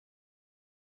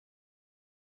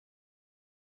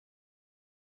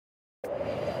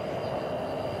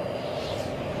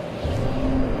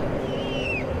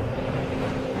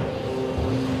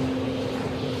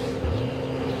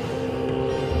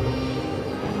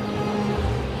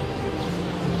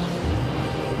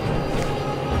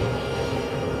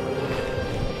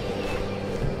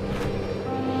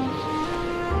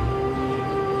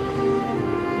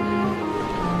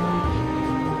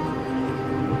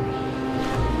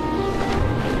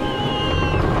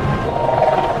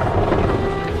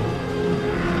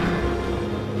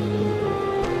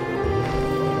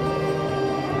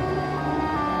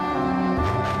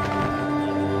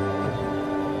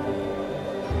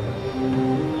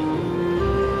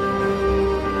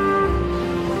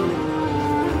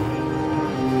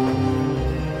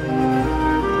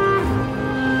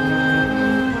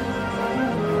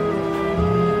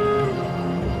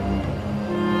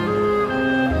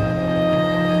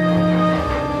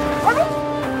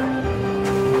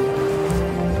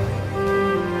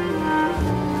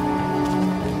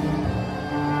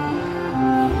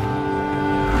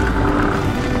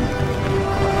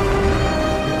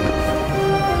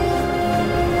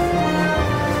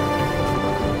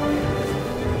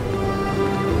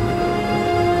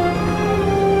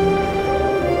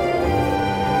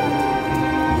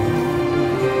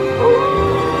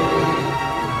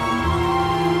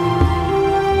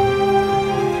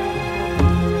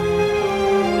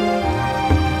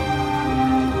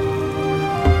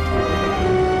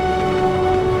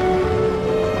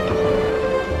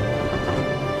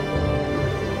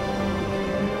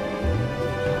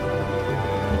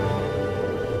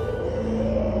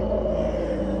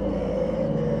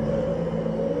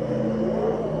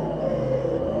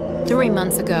3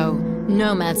 months ago,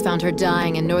 nomads found her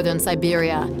dying in northern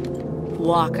Syberia.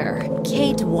 Walker,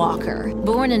 Kate Walker,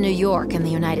 born in New York in the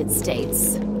United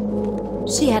States.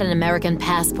 She had an American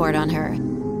passport on her.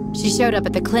 She showed up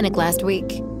at the clinic last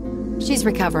week. She's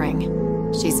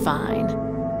recovering. She's fine.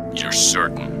 You're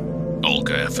certain,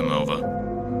 Olga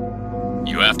Efimova?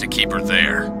 You have to keep her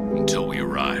there until we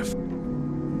arrive.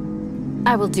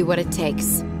 I will do what it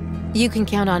takes. You can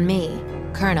count on me,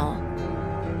 Colonel.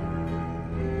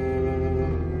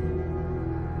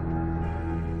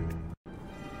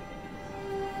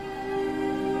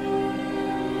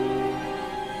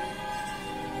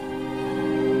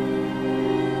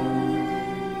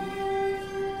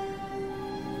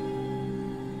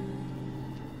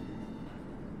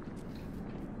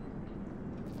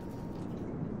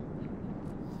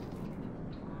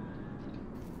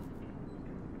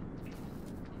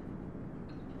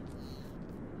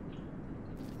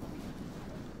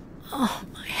 Oh,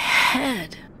 my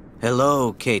head.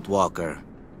 Hello, Kate Walker.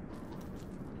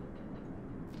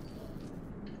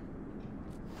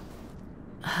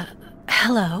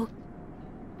 Hello?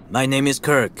 My name is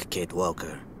Kirk, Kate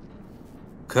Walker.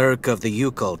 Kirk of the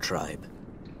Yukol tribe.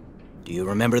 Do you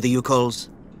remember the Yukols?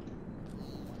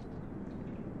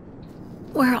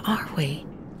 Where are we?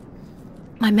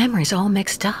 My memory's all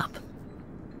mixed up.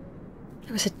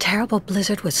 There was a terrible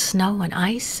blizzard with snow and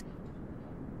ice,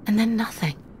 and then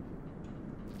nothing.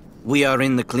 We are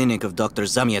in the clinic of Dr.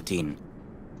 Zamyatin,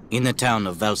 in the town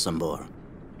of Valsambor.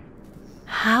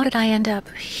 How did I end up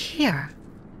here?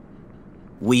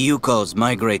 We Yukols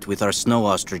migrate with our snow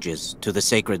ostriches to the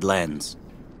sacred lands.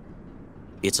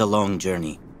 It's a long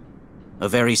journey. A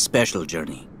very special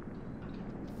journey.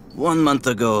 1 month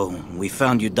ago, we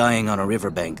found you dying on a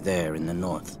riverbank there in the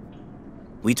north.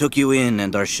 We took you in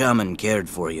and our shaman cared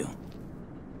for you.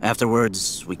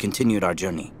 Afterwards, we continued our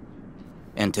journey.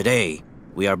 And today,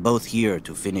 we are both here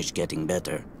to finish getting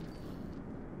better.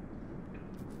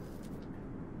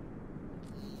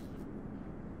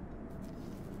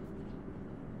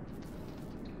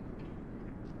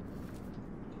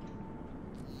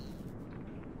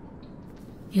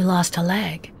 You lost a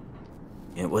leg.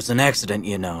 It was an accident,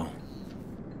 you know.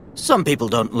 Some people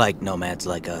don't like nomads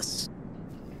like us.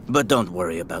 But don't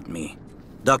worry about me.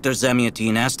 Dr.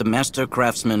 Zamyatin asked a master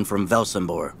craftsman from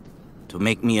Valsambor to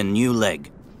make me a new leg,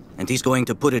 and he's going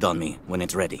to put it on me when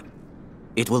it's ready.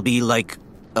 It will be like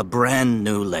a brand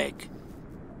new leg.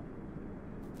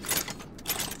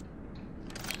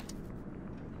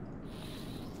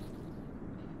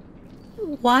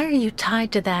 Why are you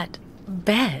tied to that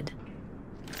bed?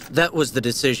 That was the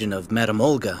decision of Madame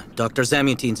Olga, Dr.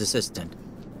 Zamyatin's assistant.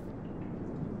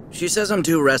 She says I'm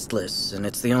too restless, and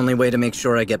it's the only way to make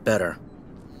sure I get better.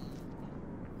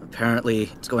 Apparently,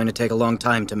 it's going to take a long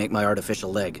time to make my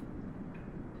artificial leg.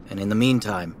 And in the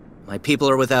meantime, my people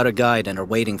are without a guide and are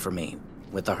waiting for me,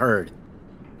 with the herd,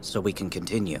 so we can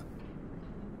continue.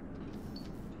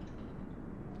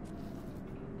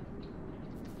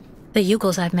 The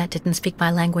Yukols I've met didn't speak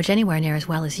my language anywhere near as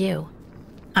well as you.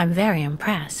 I'm very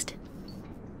impressed.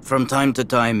 From time to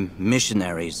time,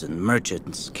 missionaries and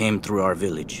merchants came through our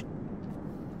village.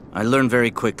 I learned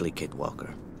very quickly, Kate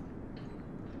Walker.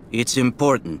 It's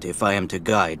important if I am to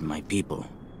guide my people.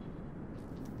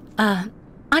 I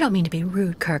don't mean to be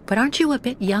rude, Kirk, but aren't you a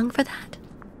bit young for that?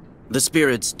 The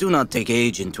spirits do not take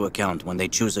age into account when they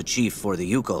choose a chief for the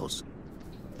Yukols.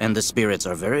 And the spirits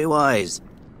are very wise.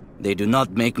 They do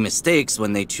not make mistakes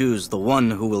when they choose the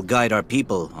one who will guide our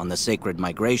people on the sacred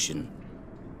migration.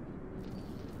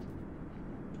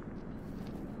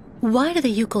 Why do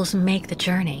the Yukols make the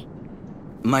journey?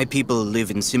 My people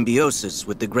live in symbiosis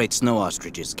with the great snow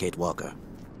ostriches, Kate Walker.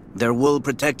 Their wool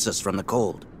protects us from the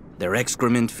cold. Their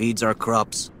excrement feeds our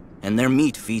crops, and their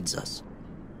meat feeds us.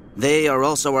 They are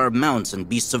also our mounts and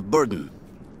beasts of burden,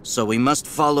 so we must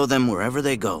follow them wherever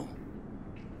they go.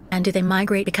 And do they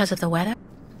migrate because of the weather?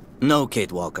 No,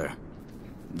 Kate Walker.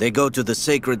 They go to the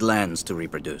sacred lands to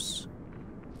reproduce.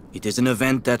 It is an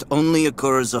event that only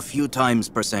occurs a few times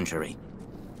per century.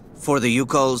 For the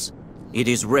Yukols, it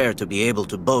is rare to be able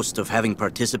to boast of having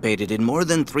participated in more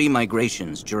than 3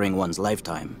 migrations during one's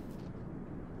lifetime.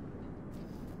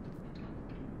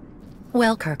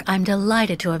 Well, Kirk, I'm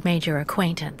delighted to have made your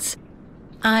acquaintance.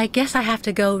 I guess I have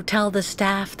to go tell the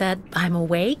staff that I'm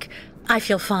awake, I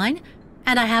feel fine,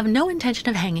 and I have no intention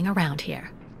of hanging around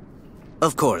here.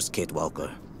 Of course, Kate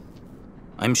Walker.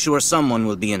 I'm sure someone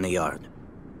will be in the yard.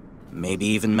 Maybe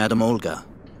even Madame Olga.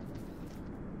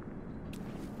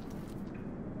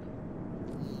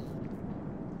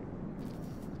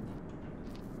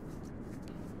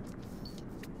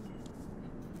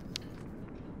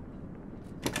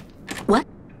 What?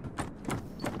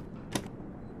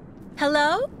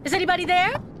 Is anybody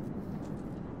there?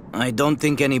 I don't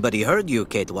think anybody heard you,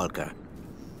 Kate Walker.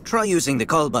 Try using the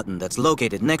call button that's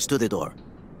located next to the door.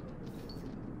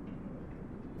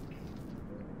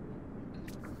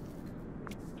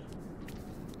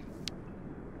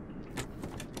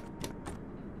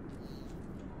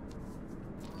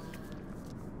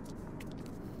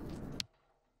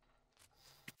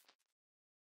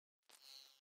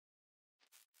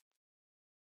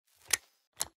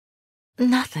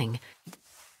 Nothing.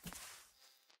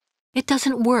 It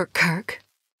doesn't work, Kirk.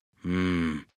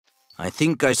 I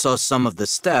think I saw some of the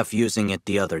staff using it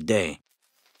the other day.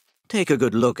 Take a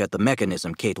good look at the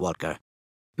mechanism, Kate Walker.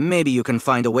 Maybe you can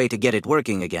find a way to get it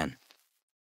working again.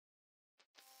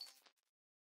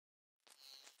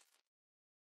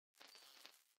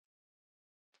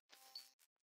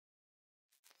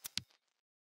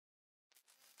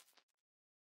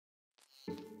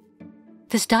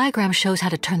 This diagram shows how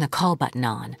to turn the call button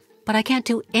on, but I can't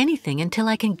do anything until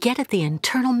I can get at the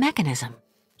internal mechanism.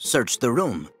 Search the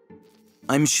room.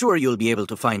 I'm sure you'll be able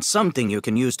to find something you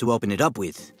can use to open it up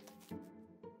with.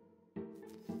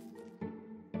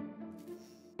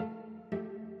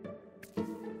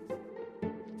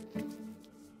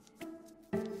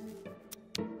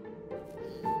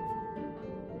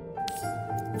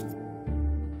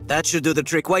 That should do the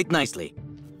trick quite nicely.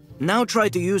 Now try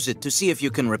to use it to see if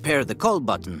you can repair the call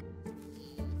button.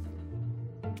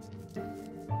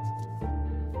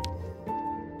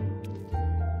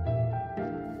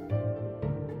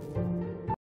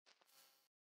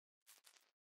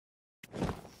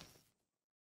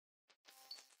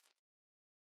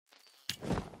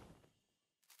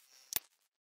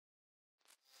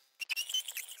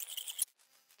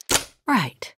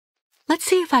 Right. Let's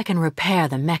see if I can repair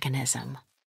the mechanism.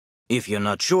 If you're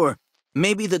not sure,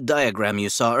 maybe the diagram you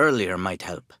saw earlier might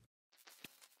help.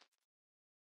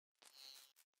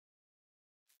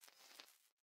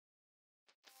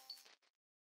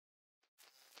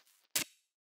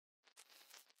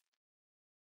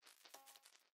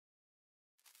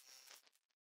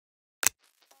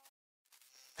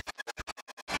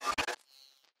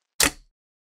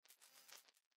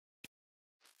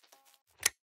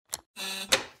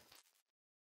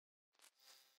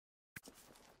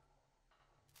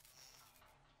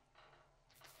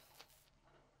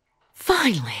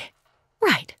 Finally!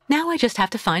 Right, now I just have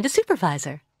to find a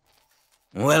supervisor.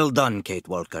 Well done, Kate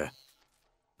Walker.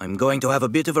 I'm going to have a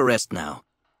bit of a rest now.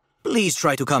 Please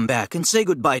try to come back and say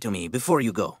goodbye to me before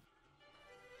you go.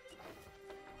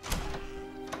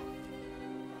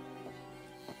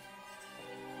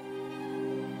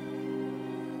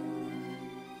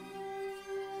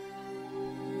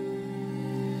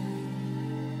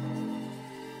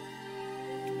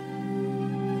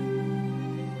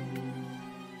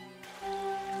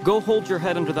 Go hold your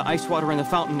head under the ice water in the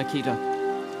fountain, Nikita.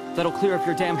 That'll clear up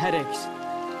your damn headaches.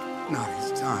 Not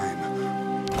his time.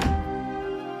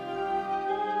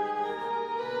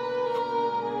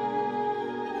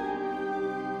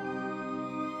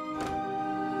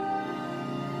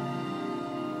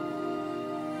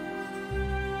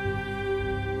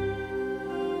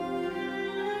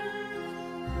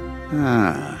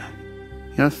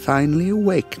 You're finally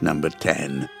awake, number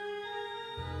 10.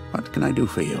 What can I do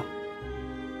for you?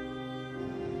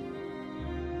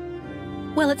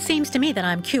 Well, it seems to me that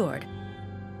I'm cured.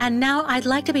 And now I'd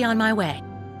like to be on my way.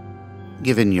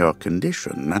 Given your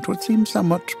condition, that would seem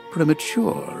somewhat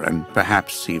premature and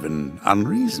perhaps even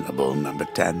unreasonable, number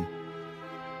 10.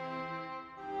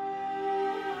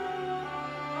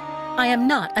 I am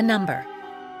not a number.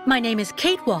 My name is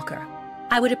Kate Walker.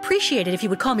 I would appreciate it if you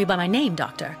would call me by my name,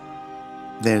 Doctor.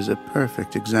 There's a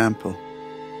perfect example.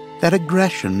 That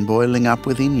aggression boiling up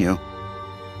within you.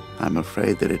 I'm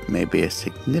afraid that it may be a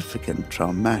significant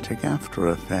traumatic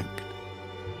after-effect.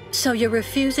 So you're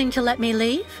refusing to let me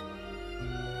leave?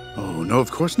 Oh, no, of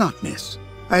course not, miss.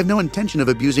 I have no intention of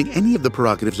abusing any of the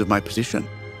prerogatives of my position.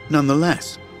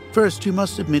 Nonetheless, first you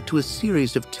must submit to a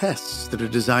series of tests that are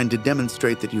designed to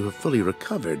demonstrate that you have fully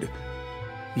recovered.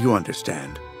 You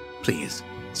understand. Please,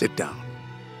 sit down.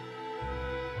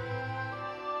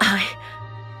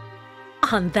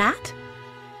 On that?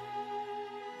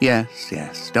 Yes,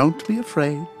 yes, don't be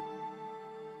afraid.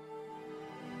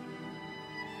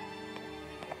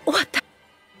 What the?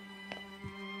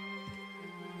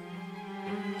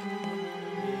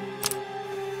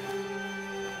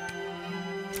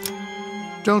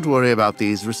 Don't worry about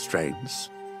these restraints.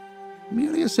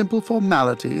 Merely a simple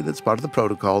formality that's part of the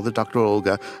protocol that Dr.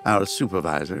 Olga, our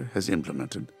supervisor, has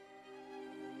implemented.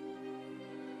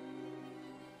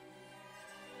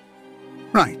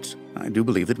 Right. I do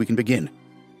believe that we can begin.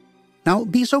 Now,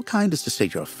 be so kind as to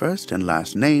state your first and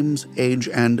last names, age,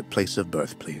 and place of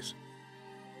birth, please.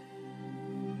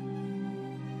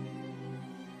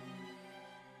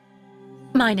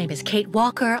 My name is Kate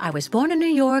Walker. I was born in New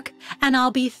York, and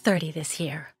I'll be 30 this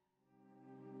year.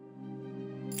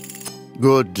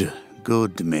 Good,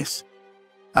 miss.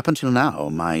 Up until now,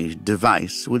 my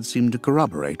device would seem to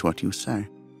corroborate what you say.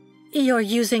 You're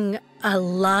using a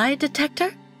lie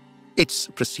detector? It's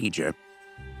procedure.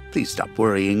 Please stop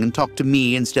worrying and talk to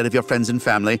me instead of your friends and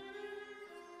family.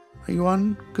 Are you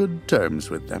on good terms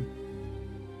with them?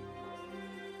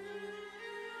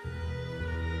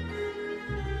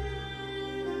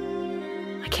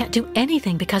 I can't do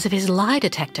anything because of his lie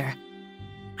detector.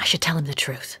 I should tell him the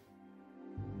truth.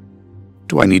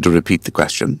 Do I need to repeat the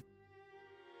question?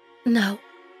 No,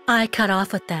 I cut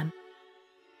off with them.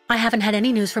 I haven't had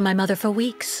any news from my mother for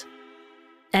weeks.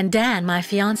 And Dan, my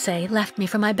fiancé, left me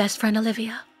for my best friend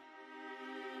Olivia.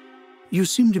 You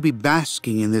seem to be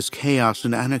basking in this chaos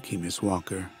and anarchy, Miss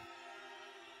Walker.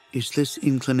 Is this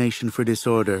inclination for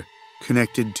disorder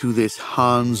connected to this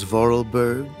Hans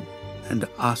Vorarlberg and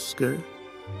Oscar?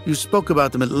 You spoke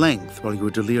about them at length while you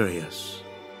were delirious.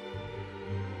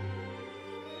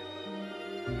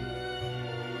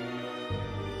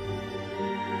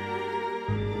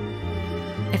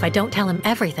 If I don't tell him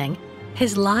everything,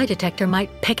 his lie detector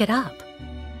might pick it up.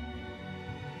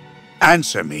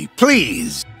 Answer me,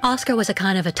 please! Oscar was a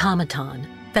kind of automaton,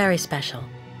 very special,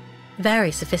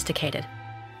 very sophisticated.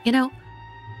 You know,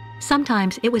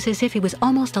 sometimes it was as if he was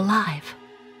almost alive.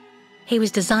 He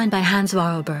was designed by Hans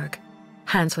Vorarlberg.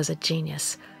 Hans was a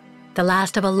genius, the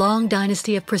last of a long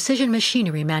dynasty of precision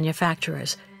machinery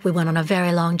manufacturers. We went on a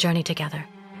very long journey together.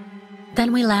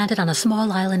 Then we landed on a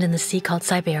small island in the sea called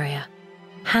Syberia.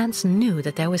 Hans knew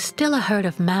that there was still a herd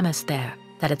of mammoths there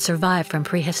that had survived from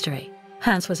prehistory.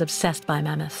 Hans was obsessed by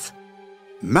mammoths.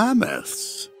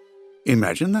 Mammoths?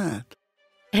 Imagine that.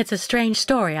 It's a strange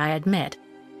story, I admit,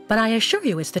 but I assure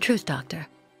you it's the truth, Doctor.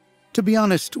 To be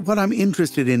honest, what I'm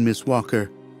interested in, Miss Walker,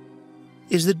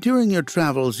 is that during your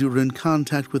travels you were in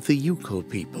contact with the Yukol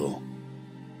people,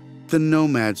 the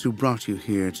nomads who brought you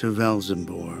here to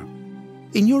Velzembor.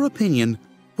 In your opinion,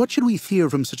 what should we fear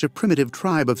from such a primitive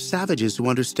tribe of savages who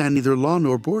understand neither law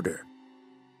nor border,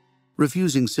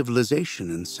 refusing civilization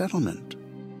and settlement?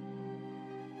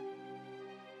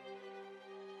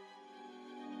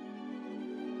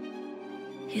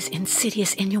 His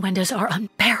insidious innuendos are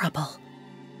unbearable.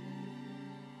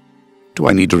 Do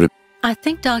I need to I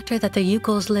think, Doctor, that the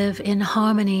Yukols live in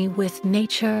harmony with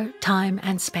nature, time,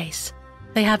 and space.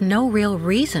 They have no real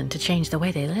reason to change the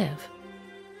way they live.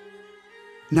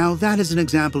 Now that is an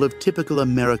example of typical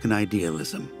American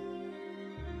idealism.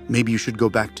 Maybe you should go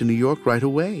back to New York right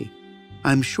away.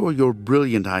 I'm sure your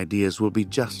brilliant ideas will be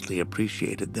justly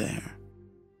appreciated there.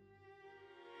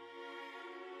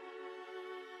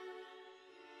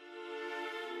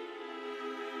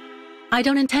 I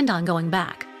don't intend on going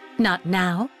back. Not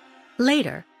now,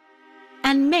 later,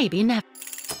 and maybe never.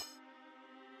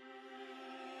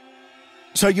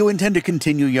 So you intend to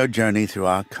continue your journey through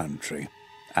our country.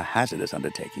 A hazardous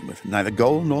undertaking with neither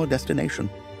goal nor destination.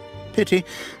 Pity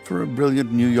for a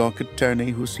brilliant New York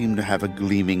attorney who seemed to have a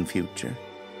gleaming future.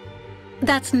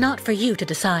 That's not for you to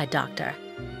decide, Doctor.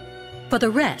 For the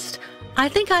rest, I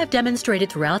think I've demonstrated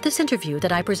throughout this interview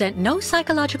that I present no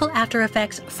psychological after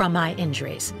effects from my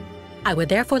injuries. I would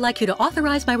therefore like you to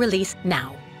authorize my release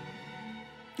now.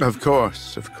 Of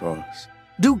course, of course.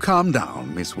 Do calm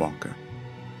down, Miss Walker.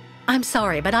 I'm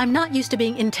sorry, but I'm not used to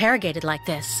being interrogated like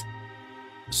this.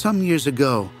 Some years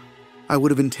ago, I would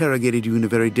have interrogated you in a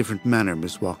very different manner,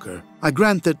 Miss Walker. I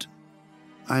grant that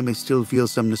I may still feel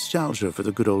some nostalgia for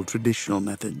the good old traditional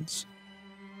methods.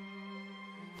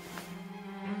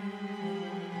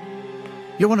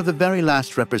 You're one of the very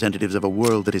last representatives of a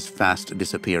world that is fast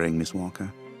disappearing, Miss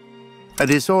Walker. A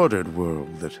disordered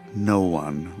world that no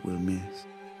one will miss.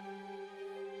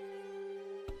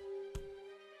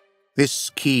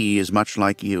 This key is much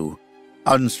like you,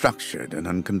 unstructured and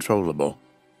uncontrollable.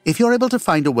 If you're able to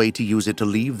find a way to use it to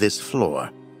leave this floor,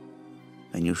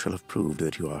 then you shall have proved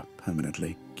that you are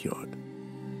permanently cured.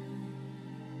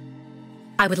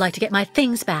 I would like to get my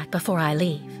things back before I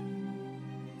leave.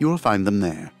 You will find them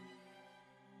there.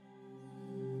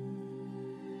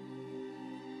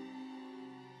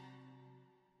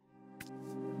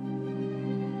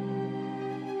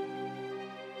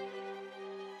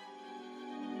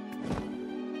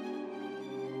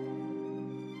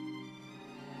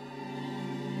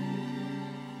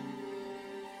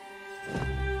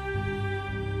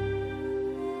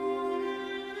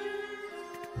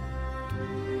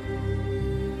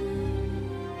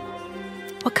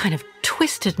 What kind of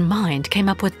twisted mind came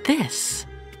up with this?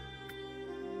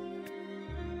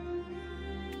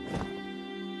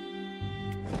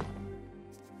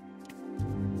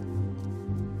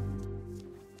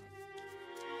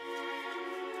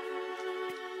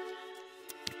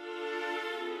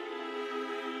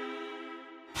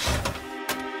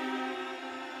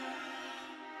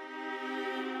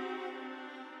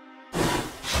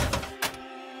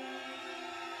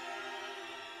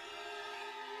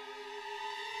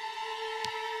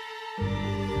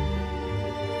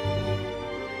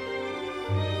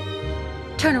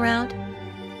 Turn around.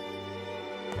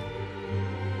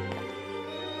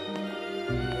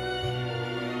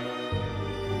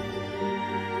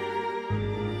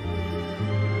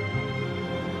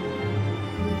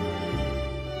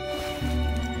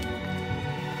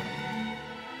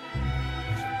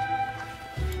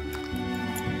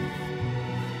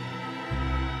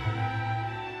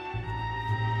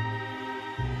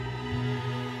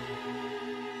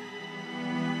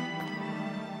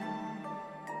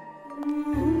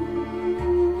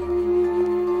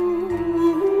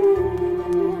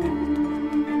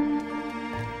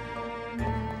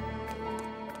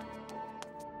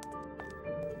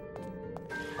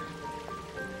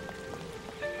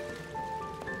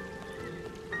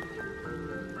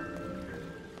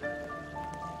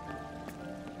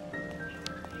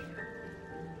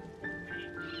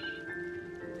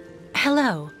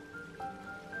 Hello.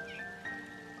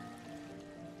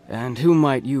 And who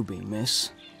might you be,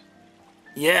 miss?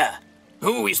 Yeah.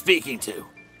 Who are we speaking to?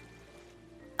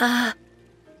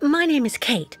 My name is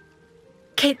Kate.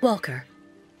 Kate Walker.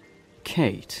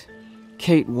 Kate.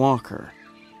 Kate Walker.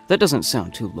 That doesn't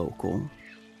sound too local.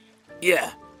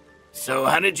 Yeah. So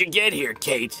how did you get here,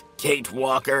 Kate? Kate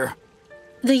Walker?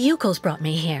 The Yukels brought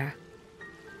me here.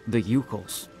 The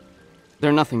Yukels.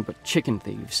 They're nothing but chicken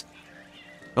thieves.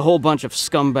 A whole bunch of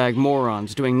scumbag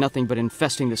morons doing nothing but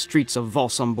infesting the streets of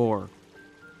Valsambor.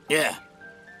 Yeah.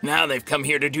 Now they've come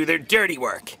here to do their dirty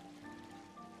work.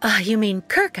 You mean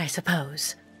Kirk, I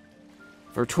suppose.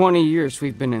 For 20 years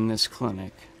we've been in this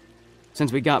clinic.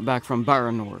 Since we got back from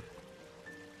Baranor.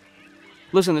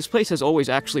 Listen, this place has always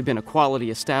actually been a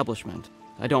quality establishment.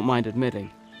 I don't mind admitting.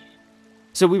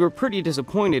 So we were pretty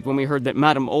disappointed when we heard that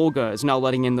Madame Olga is now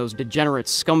letting in those degenerate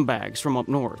scumbags from up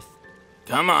north.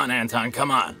 Come on, Anton,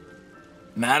 come on.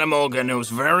 Madame Olga knows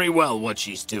very well what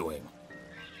she's doing.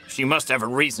 She must have her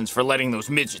reasons for letting those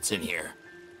midgets in here.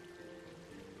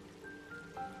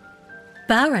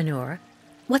 Baranor?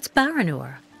 What's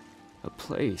Baranor? A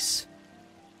place.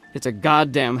 It's a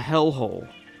goddamn hellhole.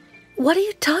 What are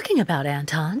you talking about,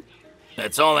 Anton?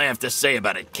 That's all I have to say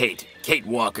about it, Kate. Kate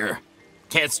Walker.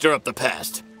 Can't stir up the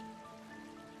past.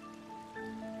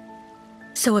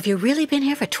 So have you really been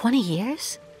here for 20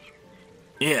 years?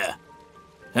 Yeah.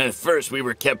 At first, we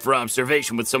were kept for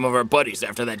observation with some of our buddies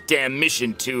after that damn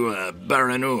mission to,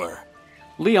 Baranur.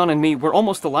 Leon and me, we're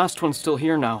almost the last ones still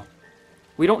here now.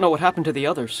 We don't know what happened to the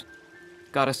others.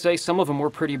 Gotta say, some of them were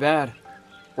pretty bad.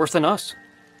 Worse than us.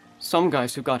 Some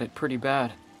guys who got it pretty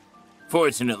bad.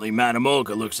 Fortunately, Madame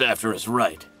Olga looks after us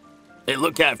right. They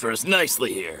look after us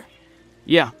nicely here.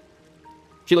 Yeah.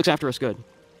 She looks after us good.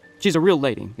 She's a real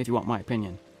lady, if you want my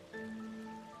opinion.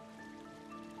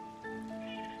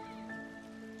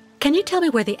 Can you tell me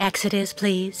where the exit is,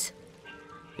 please?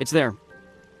 It's there.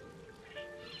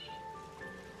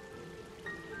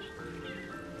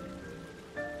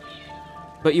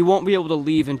 But you won't be able to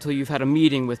leave until you've had a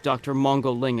meeting with Dr.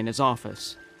 Mongo Ling in his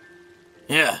office.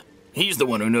 Yeah, he's the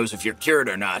one who knows if you're cured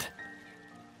or not.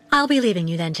 I'll be leaving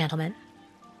you then, gentlemen.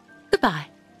 Goodbye.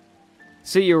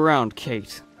 See you around,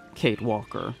 Kate. Kate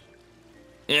Walker.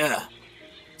 Yeah.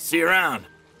 See you around.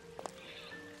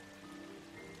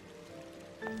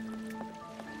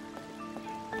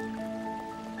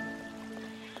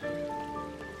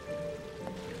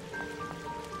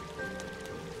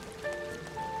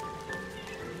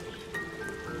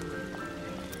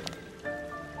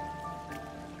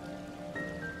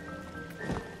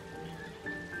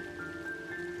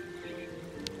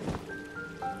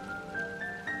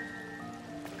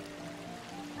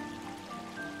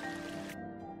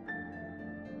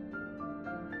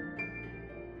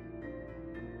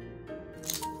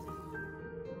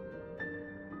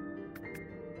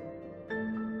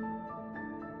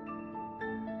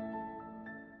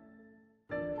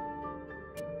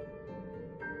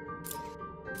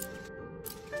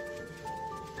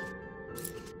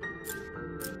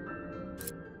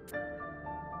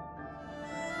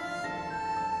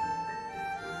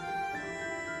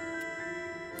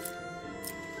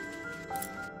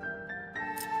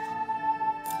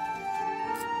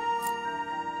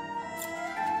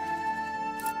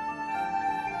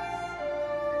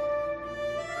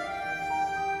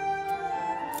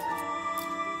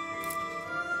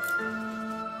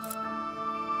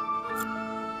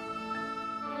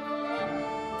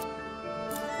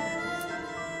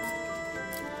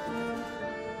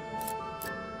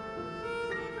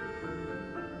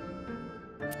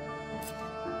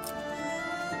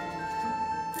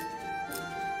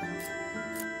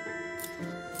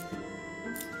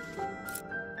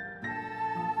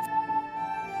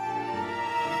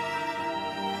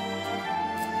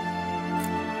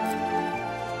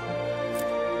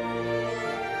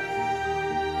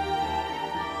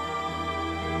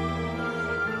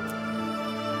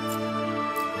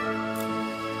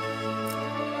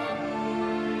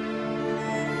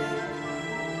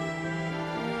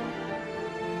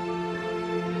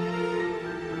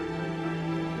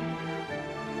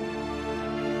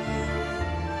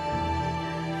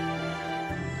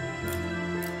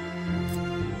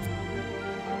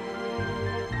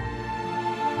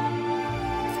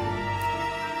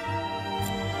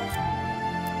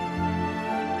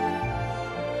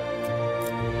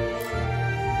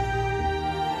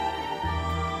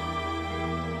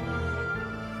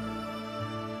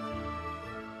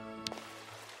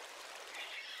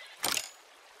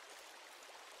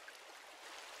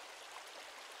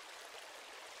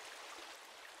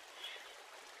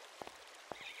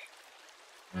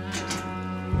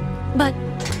 But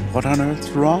What on earth's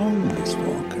wrong, Miss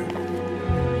Walker?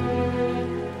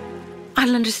 I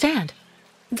don't understand.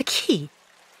 The key.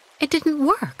 It didn't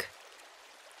work.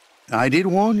 I did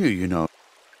warn you, you know.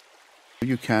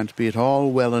 You can't be at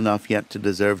all well enough yet to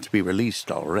deserve to be released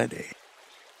already.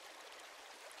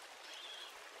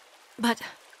 But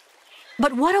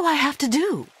what do I have to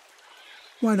do?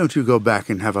 Why don't you go back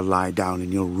and have a lie down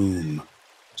in your room,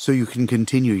 so you can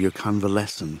continue your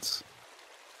convalescence?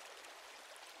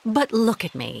 But look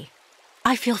at me.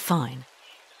 I feel fine.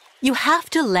 You have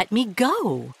to let me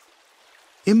go.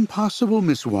 Impossible,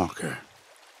 Miss Walker.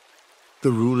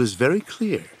 The rule is very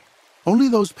clear. Only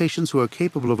those patients who are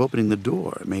capable of opening the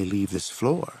door may leave this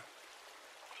floor.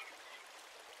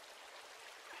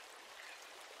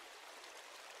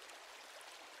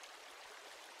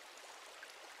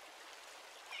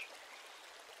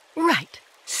 Right.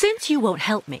 Since you won't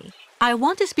help me, I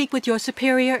want to speak with your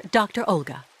superior, Dr.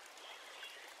 Olga.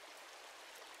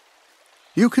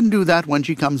 You can do that when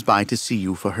she comes by to see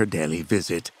you for her daily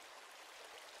visit.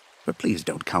 But please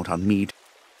don't count on me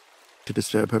to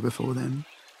disturb her before then.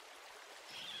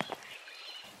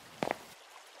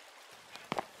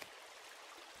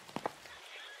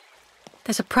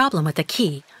 There's a problem with the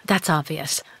key. That's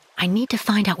obvious. I need to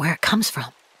find out where it comes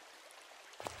from.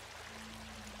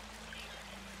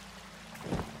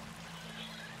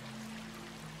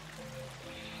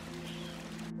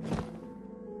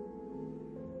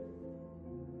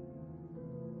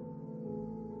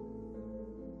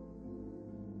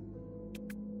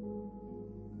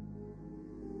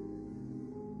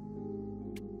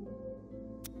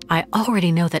 I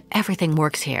already know that everything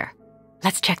works here.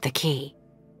 Let's check the key.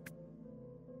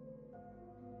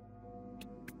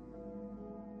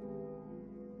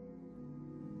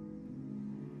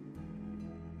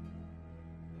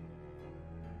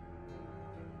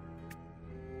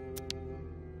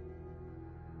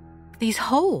 These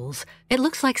holes. It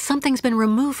looks like something's been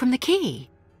removed from the key.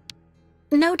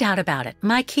 No doubt about it,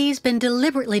 my key's been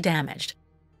deliberately damaged.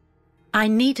 I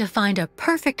need to find a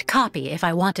perfect copy if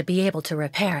I want to be able to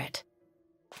repair it.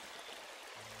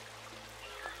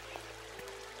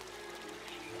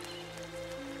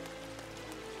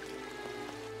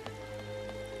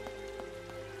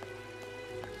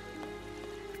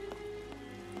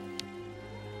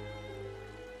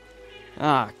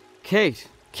 Ah, Kate.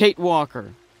 Kate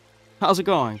Walker. How's it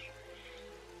going?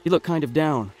 You look kind of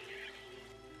down.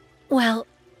 Well,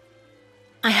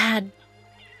 I had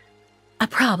a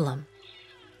problem.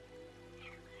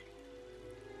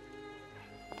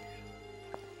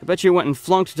 I bet you went and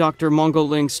flunked Dr.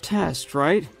 Mongoling's test,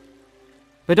 right?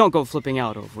 But don't go flipping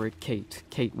out over it,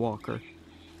 Kate Walker.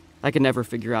 I could never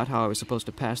figure out how I was supposed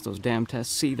to pass those damn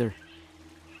tests either.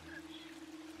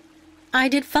 I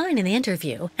did fine in the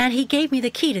interview, and he gave me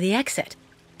the key to the exit.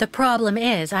 The problem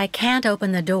is, I can't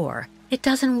open the door. It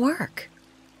doesn't work.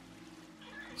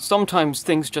 Sometimes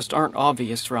things just aren't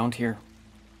obvious around here.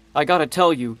 I gotta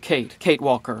tell you, Kate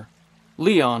Walker.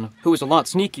 Leon, who is a lot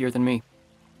sneakier than me.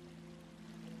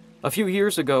 A few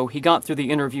years ago, he got through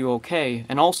the interview okay,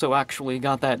 and also actually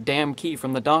got that damn key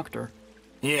from the doctor.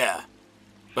 Yeah,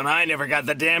 but I never got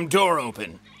the damn door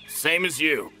open. Same as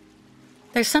you.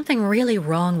 There's something really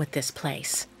wrong with this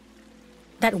place.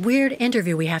 That weird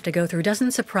interview we have to go through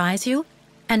doesn't surprise you?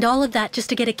 And all of that just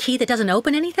to get a key that doesn't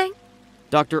open anything?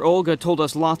 Dr. Olga told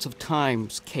us lots of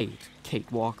times,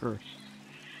 Kate Walker.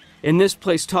 In this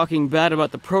place, talking bad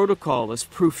about the protocol is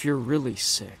proof you're really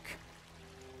sick.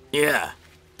 Yeah,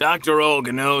 Dr.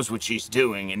 Olga knows what she's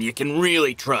doing, and you can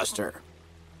really trust her.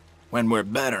 When we're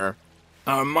better,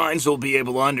 our minds will be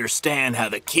able to understand how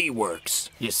the key works,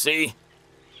 you see?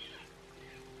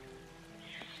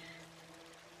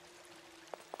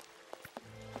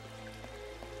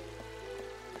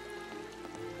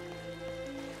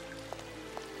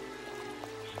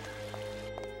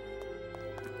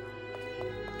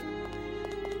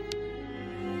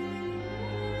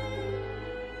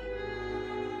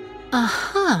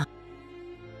 Uh-huh.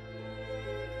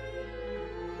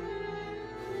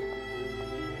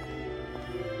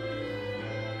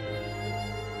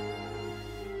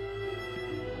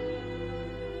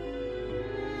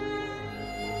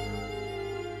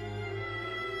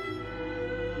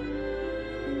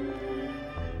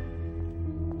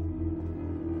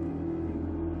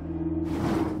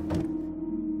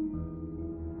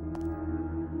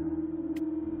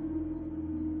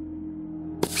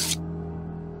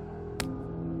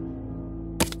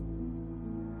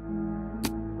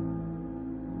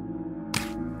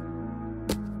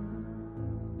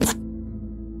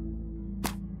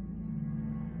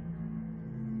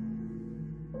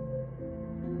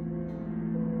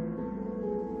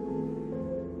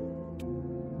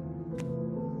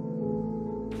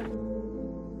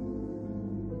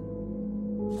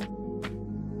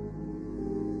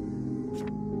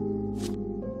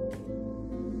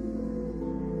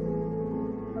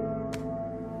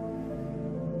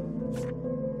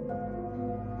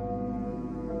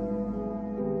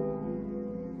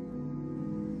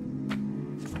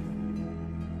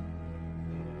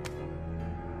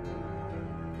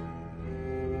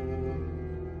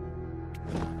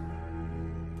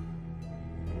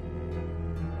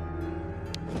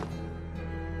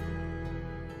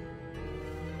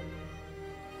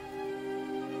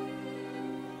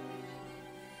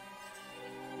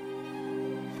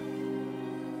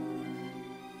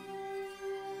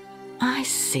 I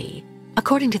see.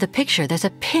 According to the picture, there's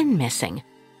a pin missing.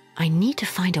 I need to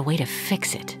find a way to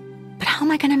fix it. But how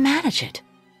am I going to manage it?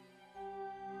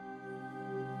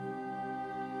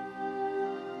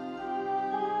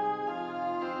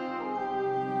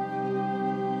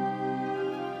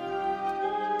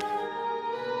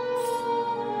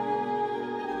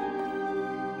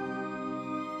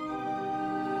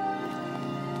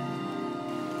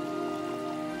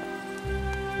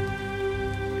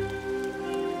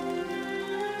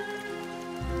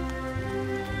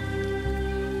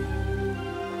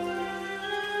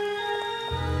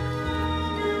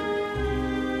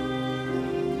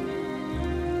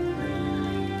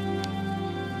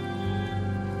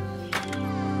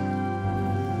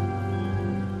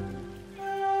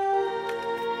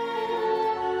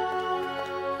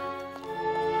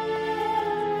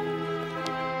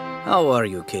 How are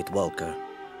you, Kate Walker?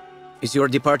 Is your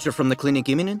departure from the clinic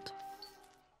imminent?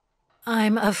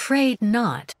 I'm afraid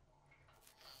not.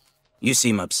 You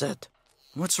seem upset.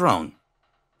 What's wrong?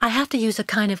 I have to use a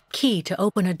kind of key to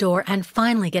open a door and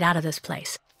finally get out of this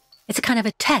place. It's a kind of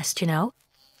a test, you know?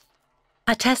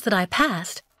 A test that I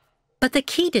passed, but the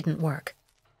key didn't work.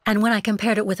 And when I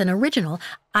compared it with an original,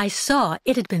 I saw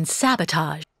it had been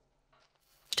sabotaged.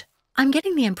 I'm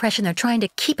getting the impression they're trying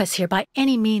to keep us here by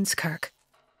any means, Kirk.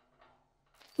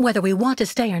 Whether we want to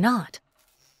stay or not.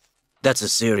 That's a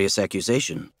serious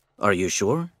accusation. Are you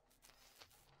sure?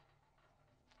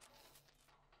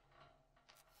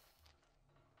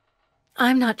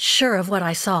 I'm not sure of what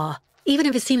I saw, even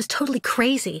if it seems totally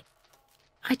crazy.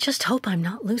 I just hope I'm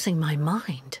not losing my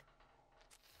mind.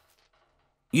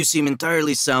 You seem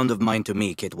entirely sound of mind to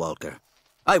me, Kate Walker.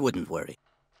 I wouldn't worry.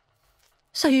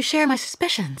 So you share my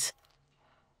suspicions?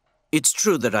 It's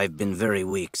true that I've been very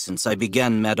weak since I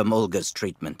began Madame Olga's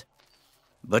treatment.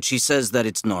 But she says that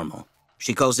it's normal.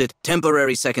 She calls it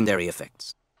temporary secondary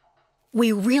effects.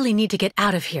 We really need to get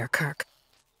out of here, Kirk.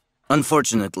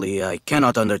 Unfortunately, I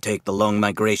cannot undertake the long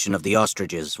migration of the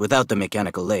ostriches without the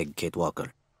mechanical leg, Kate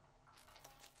Walker.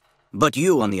 But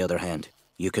you, on the other hand,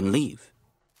 you can leave.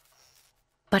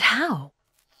 But how?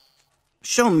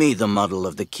 Show me the model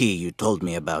of the key you told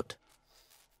me about.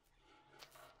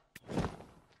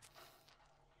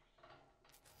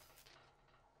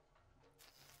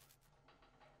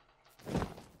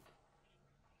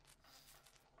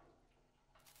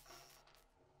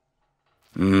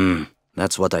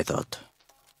 That's what I thought.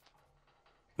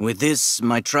 With this,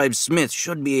 my tribe's smith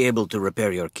should be able to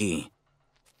repair your key.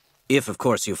 If, of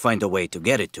course, you find a way to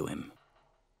get it to him.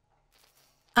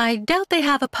 I doubt they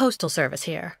have a postal service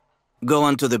here. Go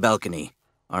onto the balcony.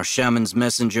 Our shaman's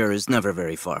messenger is never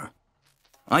very far.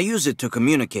 I use it to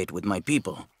communicate with my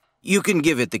people. You can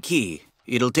give it the key.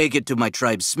 It'll take it to my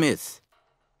tribe's smith.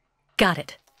 Got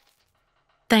it.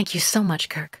 Thank you so much,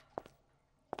 Kirk.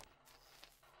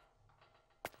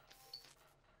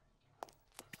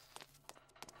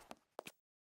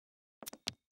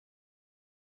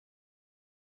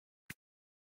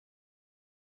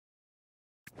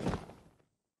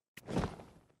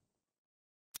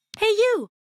 Hey, you!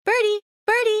 Birdie!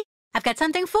 Birdie! I've got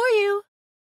something for you!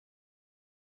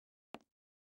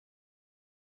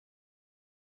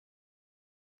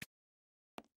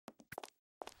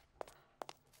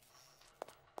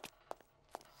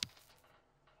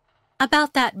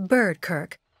 About that bird,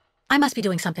 Kirk. I must be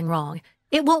doing something wrong.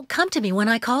 It won't come to me when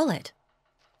I call it.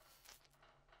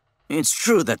 It's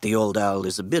true that the old owl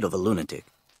is a bit of a lunatic.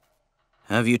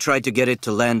 Have you tried to get it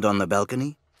to land on the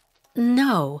balcony?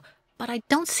 No, but I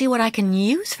don't see what I can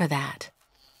use for that.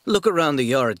 Look around the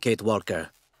yard, Kate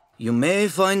Walker. You may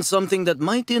find something that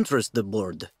might interest the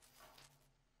board.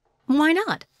 Why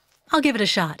not? I'll give it a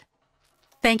shot.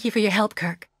 Thank you for your help,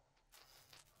 Kirk.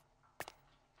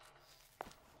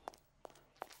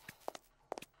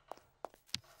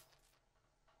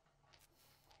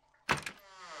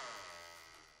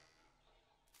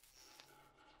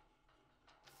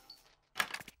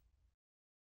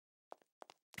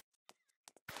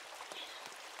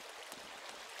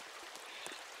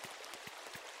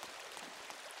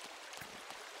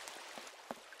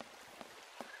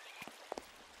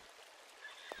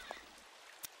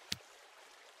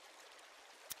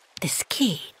 This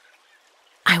key.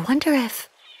 I wonder if...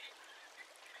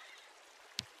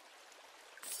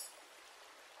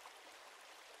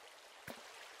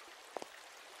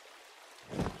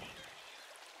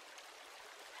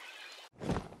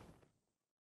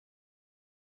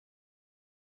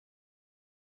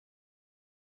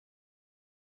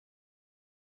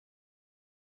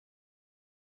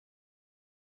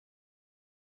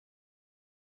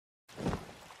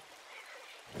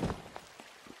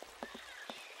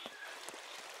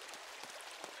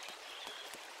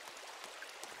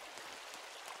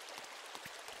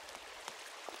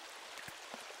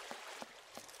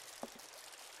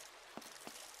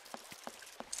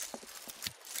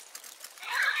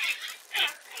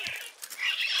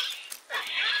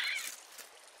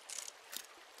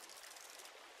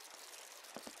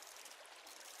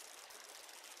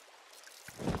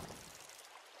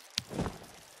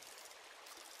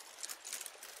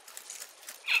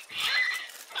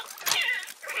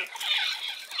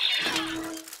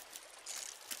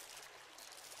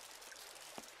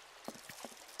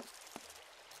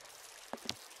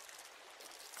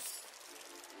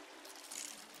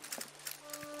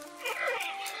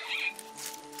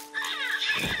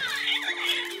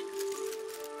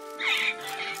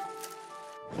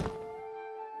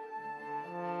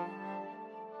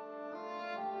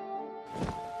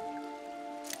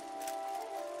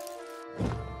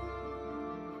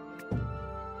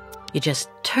 You just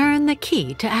turn the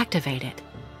key to activate it.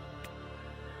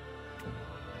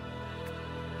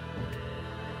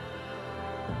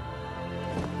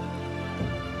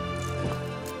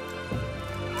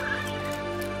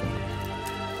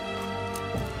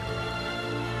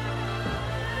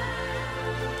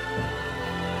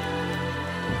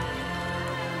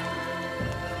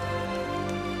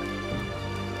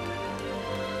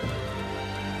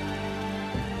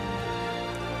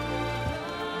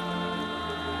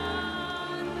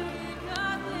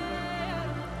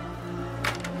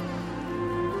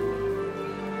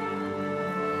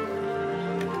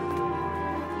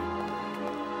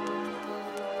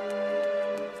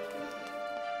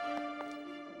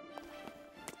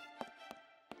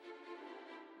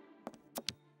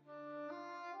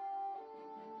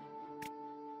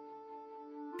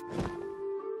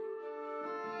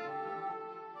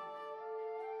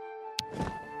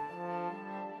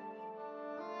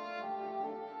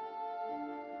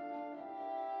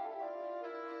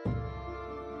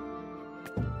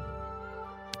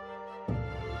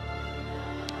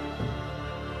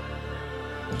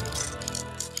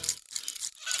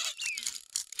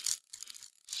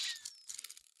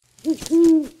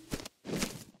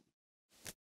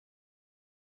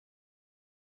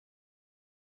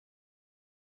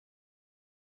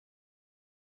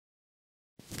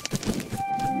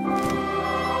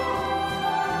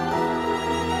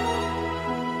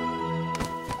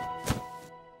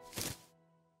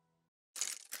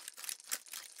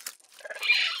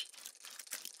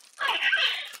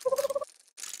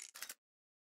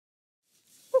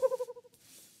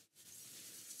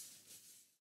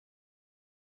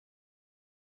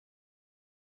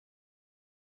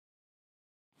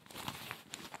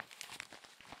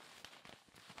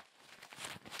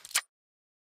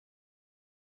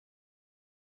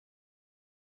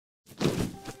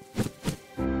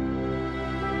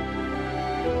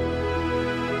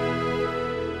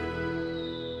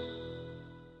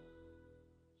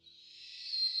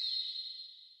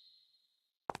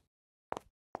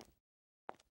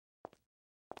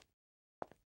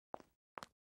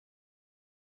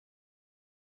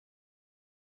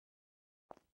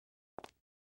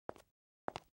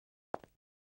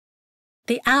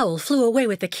 The owl flew away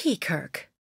with the key, Kirk.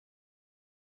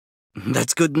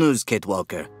 That's good news, Kate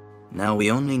Walker. Now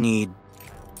we only need...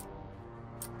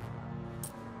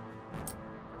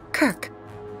 Kirk.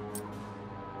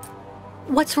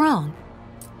 What's wrong?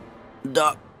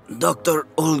 Dr.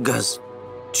 Olga's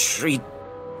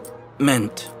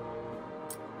treatment.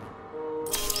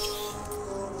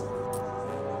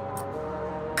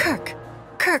 Kirk,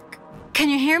 can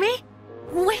you hear me?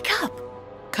 Wake up!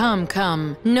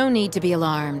 Come. No need to be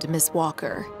alarmed, Miss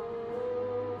Walker.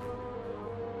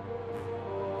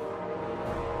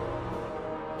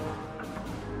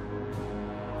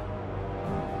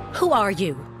 Who are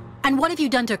you? And what have you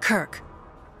done to Kirk?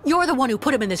 You're the one who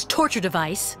put him in this torture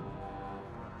device.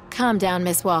 Calm down,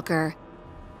 Miss Walker.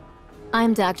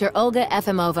 I'm Dr. Olga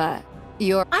Efimova.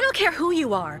 I don't care who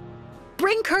you are.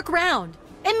 Bring Kirk round.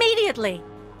 Immediately.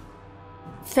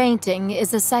 Fainting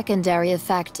is a secondary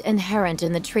effect inherent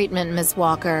in the treatment, Miss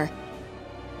Walker.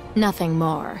 Nothing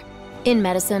more. In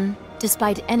medicine,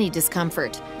 despite any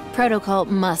discomfort, protocol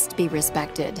must be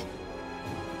respected.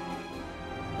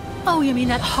 Oh, you mean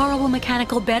that horrible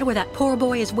mechanical bed where that poor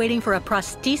boy is waiting for a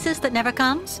prosthesis that never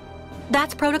comes?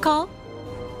 That's protocol?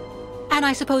 And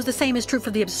I suppose the same is true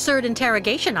for the absurd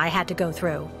interrogation I had to go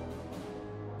through.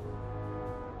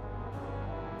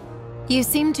 You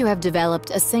seem to have developed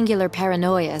a singular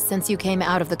paranoia since you came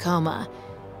out of the coma.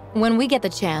 When we get the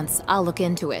chance, I'll look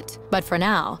into it. But for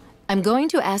now, I'm going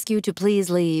to ask you to please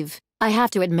leave. I have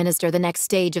to administer the next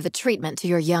stage of the treatment to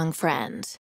your young friend.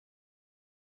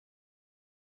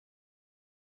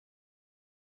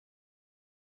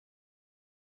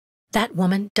 That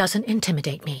woman doesn't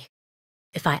intimidate me.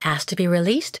 If I ask to be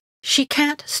released, she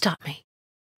can't stop me.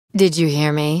 Did you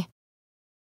hear me?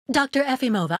 Dr.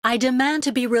 Efimova, I demand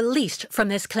to be released from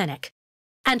this clinic.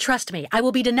 And trust me, I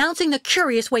will be denouncing the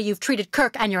curious way you've treated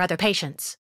Kirk and your other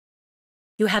patients.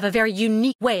 You have a very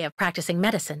unique way of practicing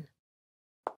medicine.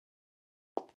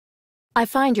 I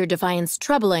find your defiance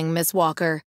troubling, Miss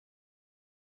Walker.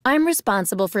 I'm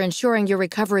responsible for ensuring your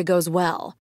recovery goes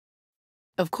well.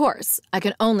 Of course, I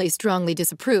can only strongly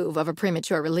disapprove of a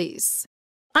premature release.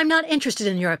 I'm not interested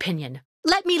in your opinion.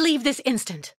 Let me leave this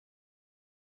instant.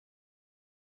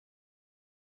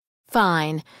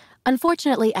 Fine.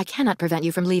 Unfortunately, I cannot prevent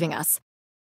you from leaving us.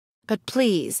 But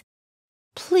please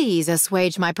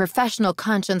assuage my professional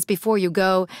conscience before you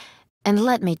go, and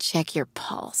let me check your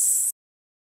pulse.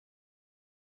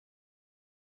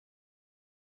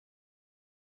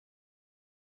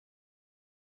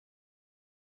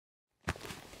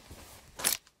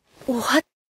 What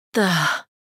the...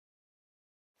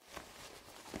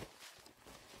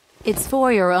 It's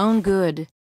for your own good,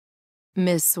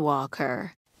 Miss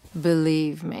Walker.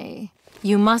 Believe me,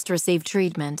 you must receive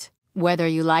treatment, whether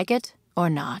you like it or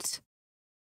not.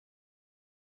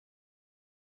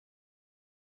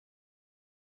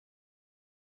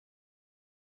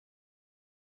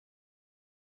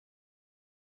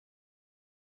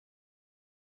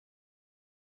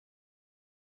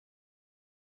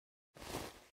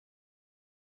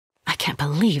 I can't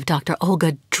believe Dr.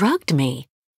 Olga drugged me.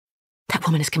 That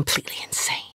woman is completely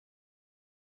insane.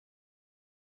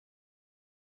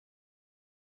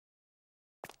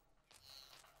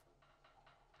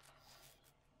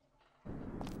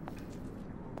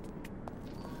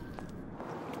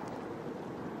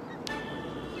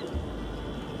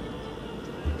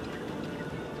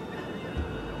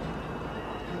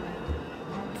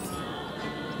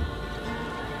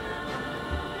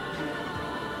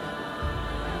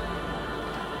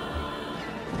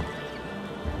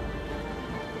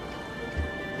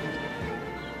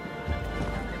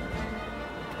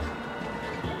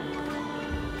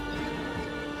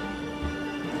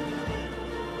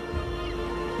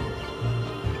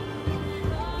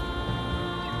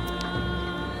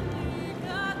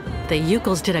 The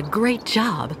Ukels did a great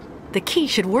job. The key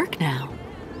should work now.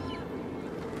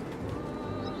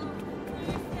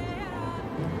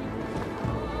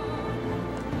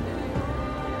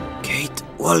 Kate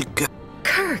Walker.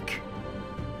 Kirk!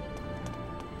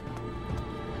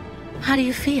 How do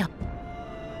you feel?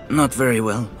 Not very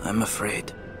well, I'm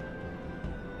afraid.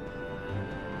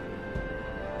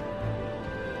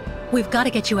 We've got to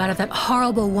get you out of that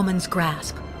horrible woman's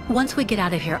grasp. Once we get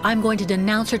out of here, I'm going to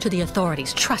denounce her to the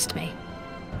authorities. Trust me.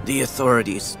 The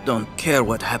authorities don't care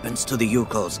what happens to the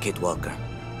Ukels, Kate Walker.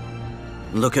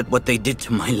 Look at what they did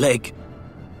to my leg.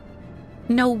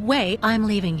 No way I'm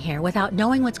leaving here without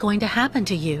knowing what's going to happen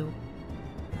to you.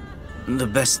 The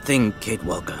best thing, Kate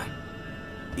Walker,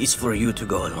 is for you to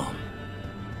go alone.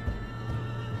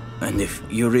 And if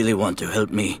you really want to help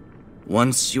me,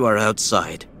 once you are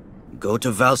outside, go to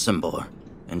Valsambor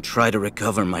and try to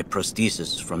recover my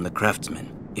prosthesis from the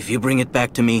craftsman. If you bring it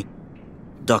back to me,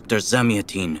 Dr.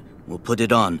 Zamiatin will put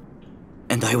it on,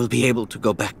 and I will be able to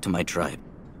go back to my tribe.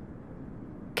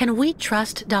 Can we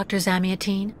trust Dr.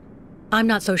 Zamiatin? I'm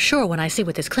not so sure when I see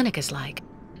what this clinic is like.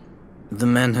 The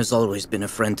man has always been a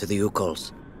friend to the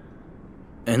Ukels.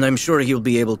 And I'm sure he'll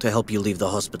be able to help you leave the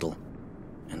hospital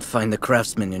and find the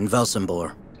craftsman in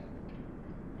Valsambor.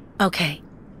 Okay.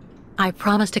 I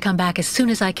promise to come back as soon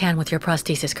as I can with your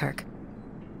prosthesis, Kirk.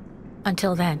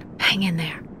 Until then, hang in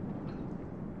there.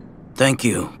 Thank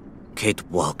you, Kate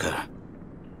Walker.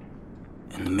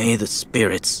 And may the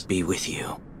spirits be with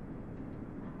you.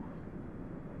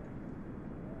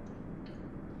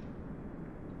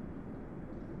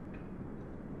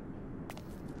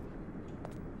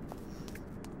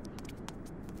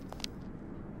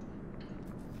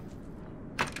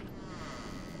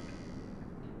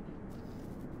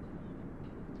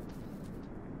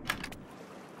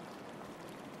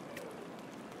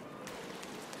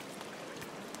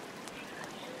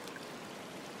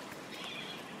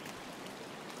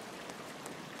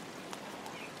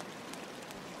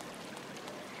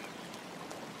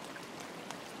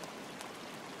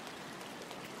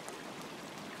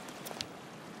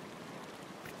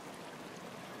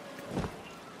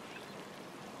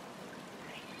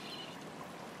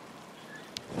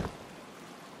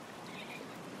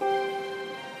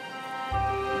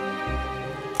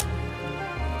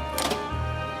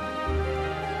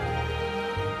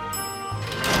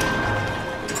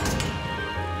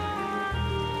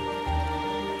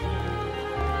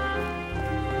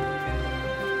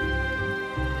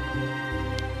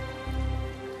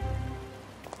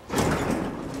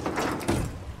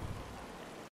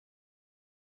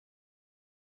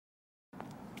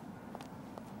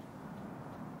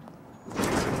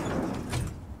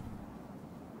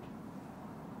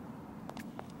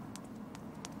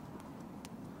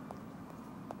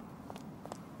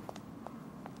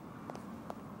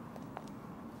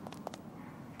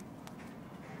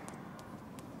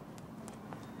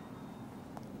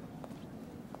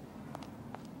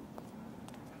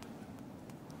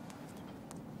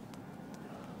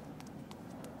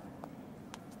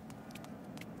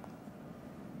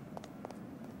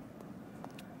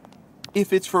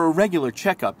 If it's for a regular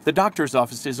checkup, the doctor's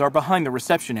offices are behind the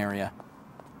reception area.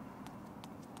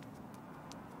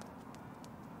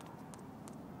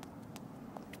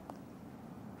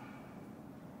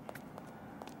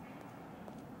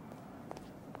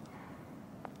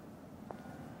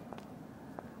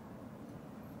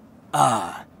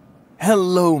 Ah,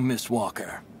 hello, Miss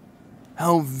Walker.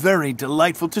 How very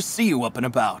delightful to see you up and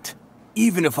about.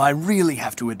 Even if I really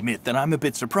have to admit that I'm a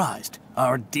bit surprised.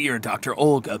 Our dear Dr.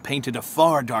 Olga painted a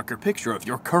far darker picture of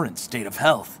your current state of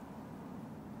health.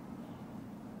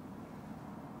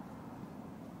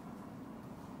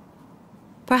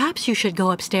 Perhaps you should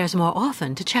go upstairs more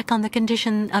often to check on the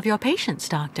condition of your patients,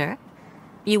 Doctor.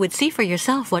 You would see for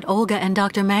yourself what Olga and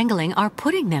Dr. Mangling are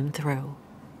putting them through.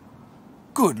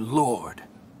 Good Lord.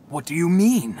 What do you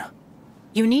mean?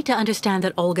 You need to understand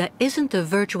that Olga isn't the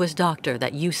virtuous doctor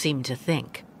that you seem to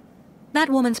think. That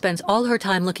woman spends all her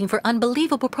time looking for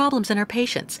unbelievable problems in her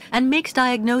patients and makes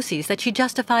diagnoses that she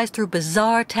justifies through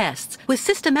bizarre tests with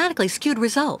systematically skewed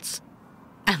results.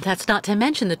 And that's not to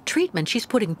mention the treatment she's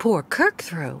putting poor Kirk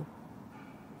through.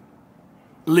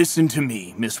 Listen to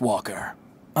me, Miss Walker.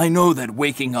 I know that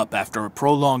waking up after a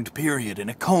prolonged period in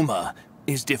a coma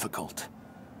is difficult.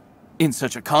 In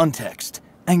such a context,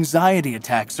 anxiety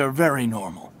attacks are very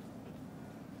normal.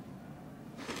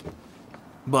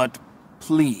 But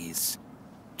please,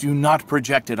 do not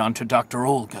project it onto Dr.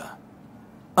 Olga.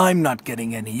 I'm not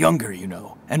getting any younger, you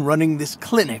know, and running this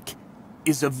clinic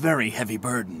is a very heavy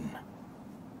burden.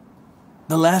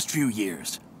 The last few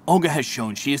years, Olga has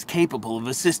shown she is capable of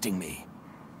assisting me.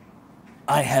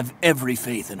 I have every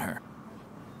faith in her.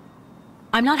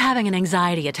 I'm not having an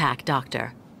anxiety attack,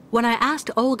 Doctor. When I asked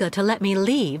Olga to let me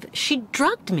leave, she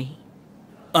drugged me.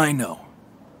 I know.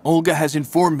 Olga has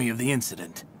informed me of the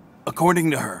incident.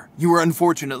 According to her, you were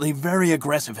unfortunately very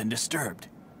aggressive and disturbed,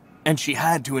 and she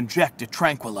had to inject a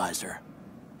tranquilizer.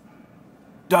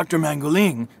 Dr.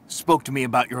 Mangling spoke to me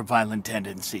about your violent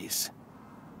tendencies.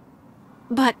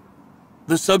 But...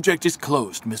 The subject is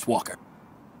closed, Miss Walker.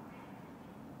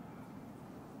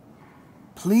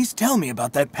 Please tell me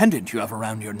about that pendant you have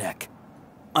around your neck.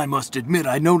 I must admit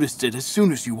I noticed it as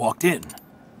soon as you walked in.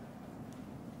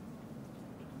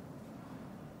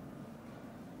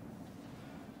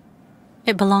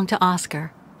 It belonged to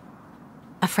Oscar,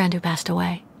 a friend who passed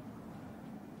away.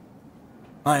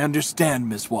 I understand,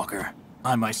 Miss Walker.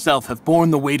 I myself have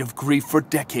borne the weight of grief for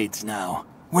decades now.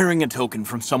 Wearing a token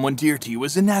from someone dear to you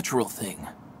is a natural thing.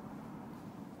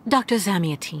 Dr.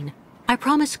 Zamiatine, I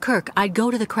promised Kirk I'd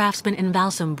go to the craftsman in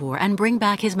Valsambur and bring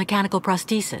back his mechanical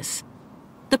prosthesis.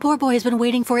 The poor boy has been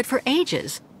waiting for it for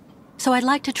ages, so I'd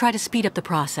like to try to speed up the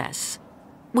process.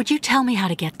 Would you tell me how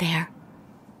to get there?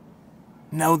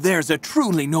 Now there's a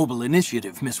truly noble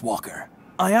initiative, Miss Walker.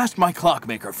 I asked my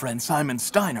clockmaker friend Simon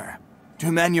Steiner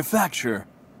to manufacture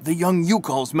the young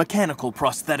Yukol's mechanical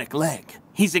prosthetic leg.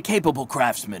 He's a capable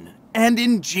craftsman and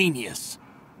ingenious.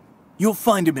 You'll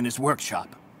find him in his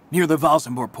workshop, near the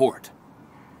Valsambur port.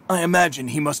 I imagine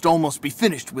he must almost be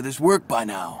finished with his work by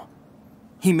now.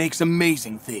 He makes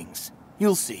amazing things.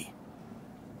 You'll see.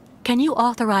 Can you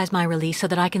authorize my release so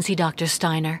that I can see Dr.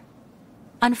 Steiner?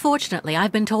 Unfortunately,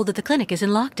 I've been told that the clinic is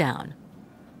in lockdown.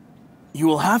 You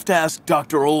will have to ask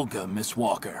Dr. Olga, Miss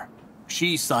Walker.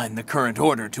 She signed the current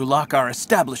order to lock our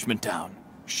establishment down.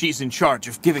 She's in charge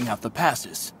of giving out the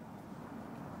passes.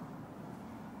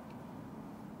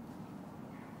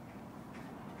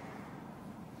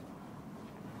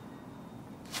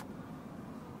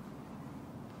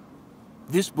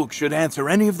 This book should answer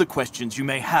any of the questions you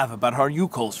may have about our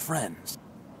Yukol's friends.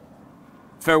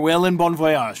 Farewell and bon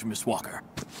voyage, Miss Walker.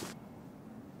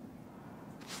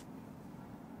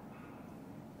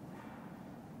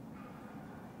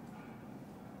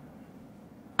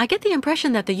 I get the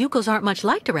impression that the Yukols aren't much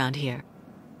liked around here.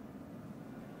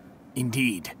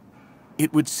 Indeed.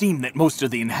 It would seem that most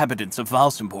of the inhabitants of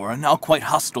Valsambur are now quite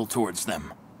hostile towards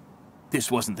them.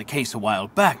 This wasn't the case a while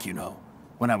back, you know.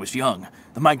 When I was young,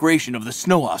 the migration of the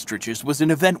snow ostriches was an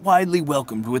event widely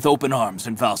welcomed with open arms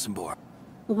in Valsambur.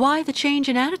 Why the change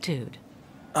in attitude?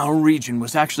 Our region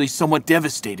was actually somewhat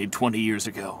devastated 20 years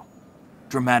ago.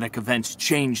 Dramatic events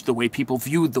changed the way people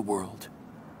viewed the world.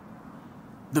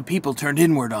 The people turned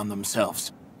inward on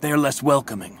themselves. They are less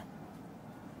welcoming.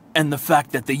 And the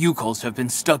fact that the Yukols have been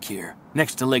stuck here,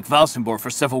 next to Lake Valsambur for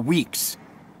several weeks,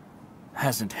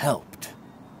 hasn't helped.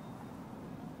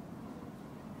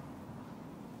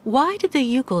 Why did the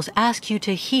Yukols ask you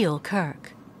to heal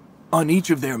Kirk? On each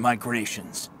of their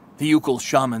migrations, the Yukol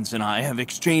shamans and I have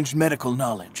exchanged medical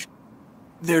knowledge.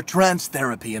 Their trance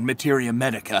therapy and materia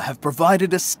medica have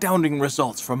provided astounding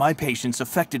results for my patients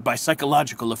affected by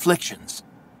psychological afflictions.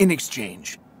 In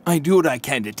exchange, I do what I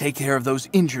can to take care of those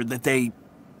injured that they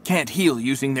can't heal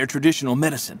using their traditional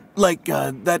medicine. Like,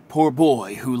 that poor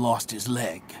boy who lost his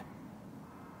leg.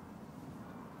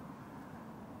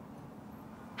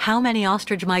 How many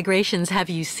ostrich migrations have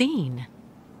you seen?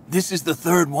 This is the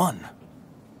third one.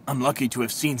 I'm lucky to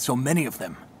have seen so many of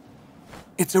them.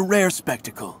 It's a rare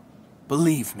spectacle,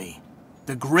 believe me.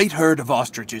 The great herd of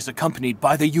ostriches accompanied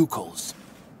by the Yukos,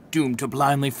 doomed to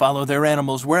blindly follow their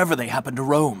animals wherever they happen to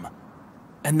roam.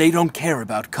 And they don't care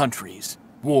about countries,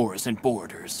 wars, and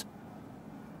borders.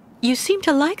 You seem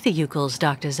to like the Yukos,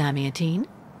 Dr. Zamiatine.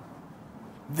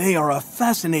 They are a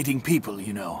fascinating people,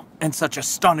 you know, and such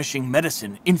astonishing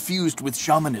medicine infused with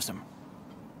shamanism.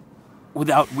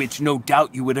 Without which, no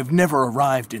doubt, you would have never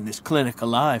arrived in this clinic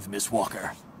alive, Miss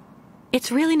Walker.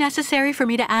 It's really necessary for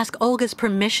me to ask Olga's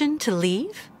permission to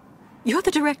leave? You're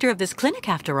the director of this clinic,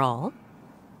 after all.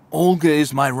 Olga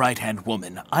is my right-hand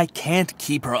woman. I can't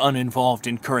keep her uninvolved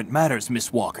in current matters,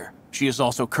 Miss Walker. She is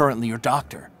also currently your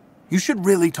doctor. You should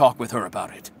really talk with her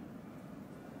about it.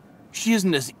 She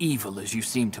isn't as evil as you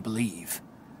seem to believe.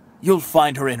 You'll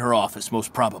find her in her office,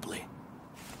 most probably.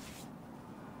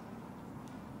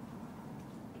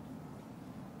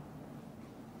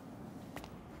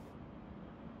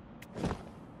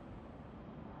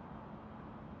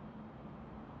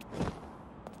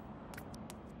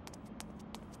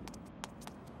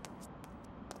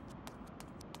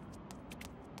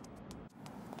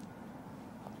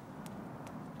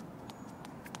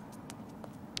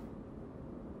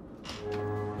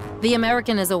 The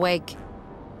American is awake.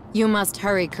 You must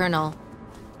hurry, Colonel.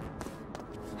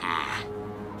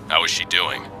 How is she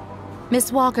doing?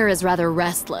 Miss Walker is rather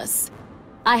restless.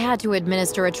 I had to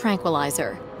administer a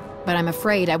tranquilizer, but I'm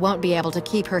afraid I won't be able to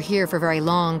keep her here for very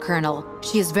long, Colonel.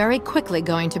 She is very quickly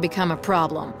going to become a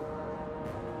problem.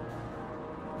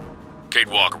 Kate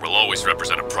Walker will always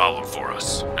represent a problem for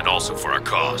us, and also for our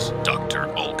cause,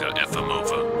 Dr. Olga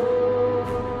Efimova.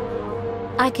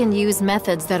 I can use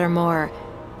methods that are more...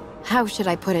 how should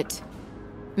I put it?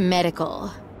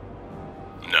 Medical.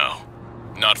 No,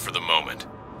 not for the moment.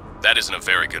 That isn't a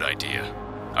very good idea.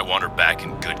 I want her back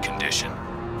in good condition.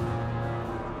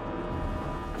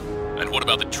 And what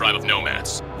about the tribe of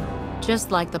nomads? Just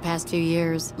like the past 2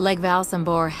 years, Lake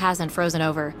Valsambor hasn't frozen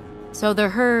over, so the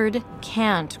herd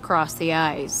can't cross the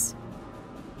ice.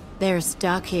 They're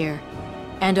stuck here.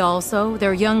 And also,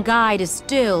 their young guide is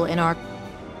still in our...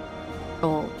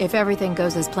 If everything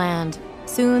goes as planned,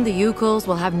 soon the Yukos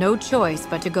will have no choice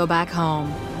but to go back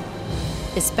home.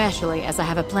 Especially as I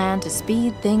have a plan to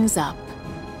speed things up.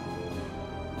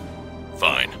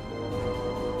 Fine.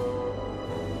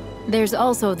 There's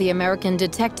also the American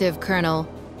detective, Colonel.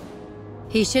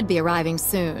 He should be arriving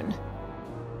soon.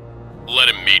 Let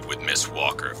him meet with Miss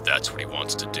Walker if that's what he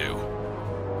wants to do.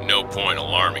 No point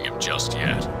alarming him just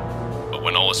yet. But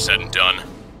when all is said and done,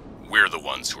 we're the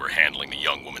ones who are handling the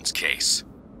young woman's case.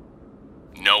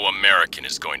 No American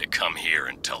is going to come here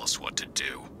and tell us what to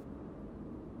do.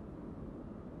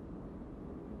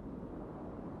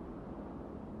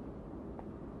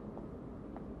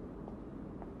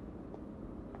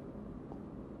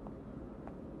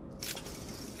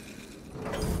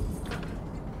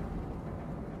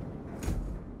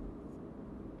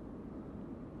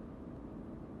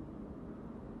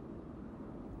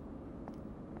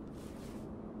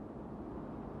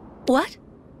 What?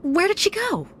 Where did she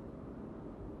go?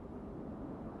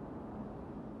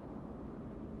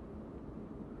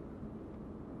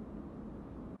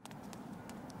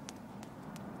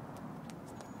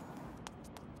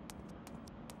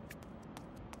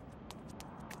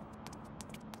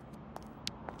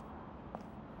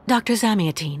 Dr.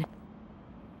 Zamiatine,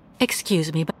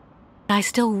 excuse me, but I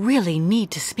still really need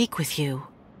to speak with you.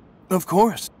 Of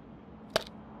course.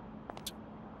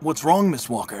 What's wrong, Miss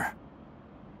Walker?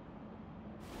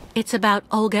 It's about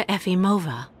Olga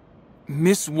Efimova.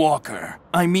 Miss Walker,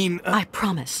 I mean... I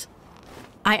promise.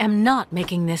 I am not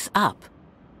making this up.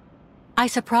 I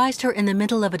surprised her in the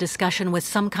middle of a discussion with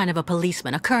some kind of a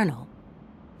policeman, a colonel.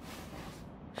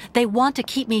 They want to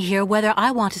keep me here whether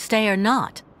I want to stay or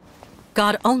not.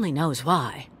 God only knows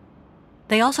why.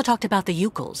 They also talked about the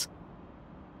Yukos.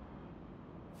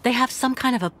 They have some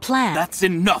kind of a plan. That's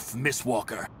enough, Miss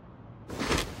Walker.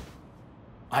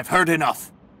 I've heard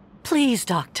enough. Please,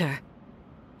 Doctor.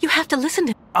 You have to listen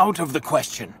to... Out of the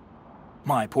question.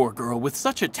 My poor girl, with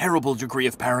such a terrible degree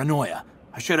of paranoia,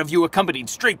 I should have you accompanied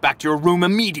straight back to your room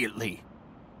immediately.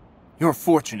 You're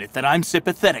fortunate that I'm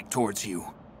sympathetic towards you.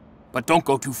 But don't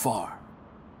go too far.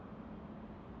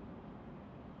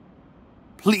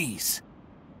 Please.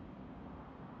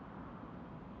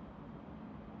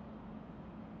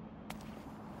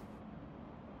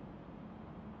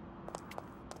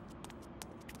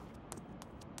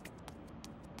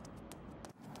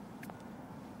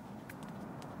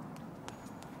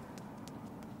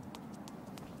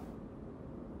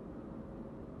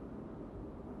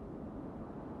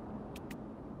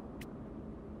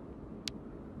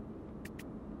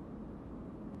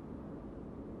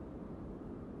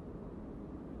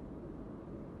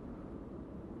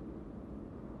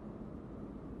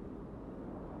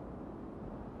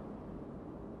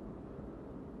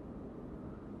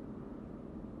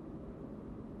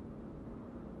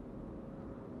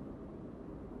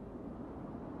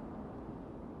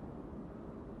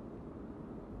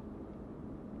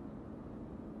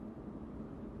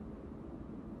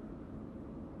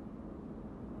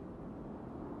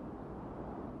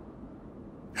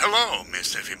 Hello,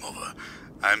 Miss Efimova.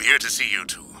 I'm here to see you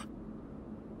too.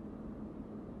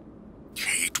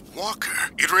 Kate Walker,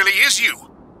 it really is you!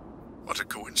 What a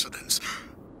coincidence.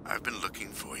 I've been looking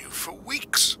for you for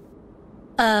weeks.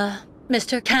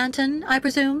 Mr. Canton, I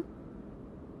presume?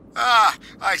 Ah,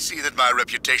 I see that my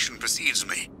reputation precedes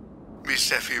me.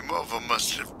 Miss Efimova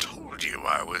must have told you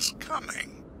I was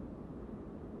coming.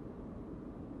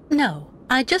 No,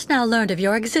 I just now learned of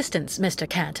your existence, Mr.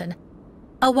 Canton.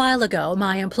 A while ago,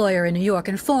 my employer in New York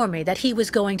informed me that he was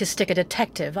going to stick a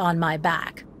detective on my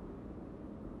back.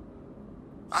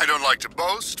 I don't like to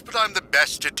boast, but I'm the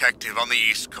best detective on the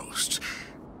East Coast.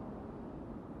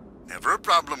 Never a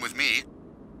problem with me.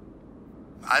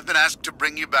 I've been asked to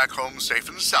bring you back home safe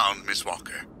and sound, Miss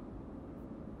Walker.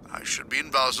 I should be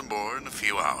in Balsambor in a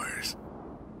few hours.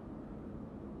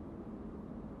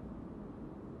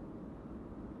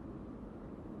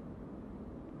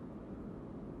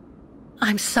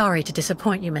 I'm sorry to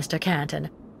disappoint you, Mr. Canton.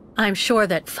 I'm sure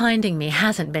that finding me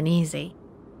hasn't been easy.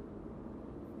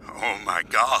 Oh my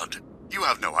God, you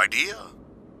have no idea.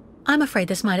 I'm afraid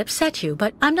this might upset you,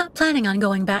 but I'm not planning on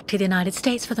going back to the United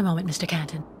States for the moment, Mr.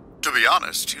 Canton. To be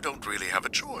honest, you don't really have a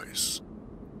choice.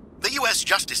 The U.S.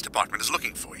 Justice Department is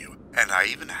looking for you, and I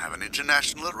even have an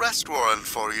international arrest warrant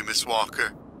for you, Miss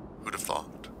Walker. Who'd have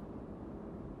thought?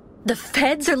 The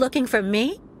feds are looking for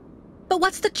me? But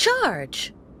what's the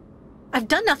charge? I've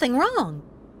done nothing wrong.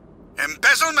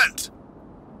 Embezzlement!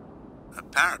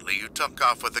 Apparently you took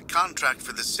off with a contract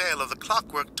for the sale of the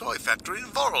clockwork toy factory in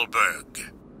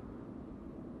Vorarlberg.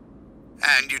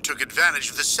 And you took advantage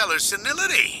of the seller's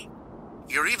senility.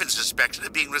 You're even suspected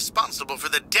of being responsible for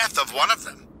the death of one of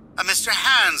them, a Mr.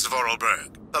 Hans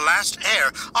Vorarlberg, the last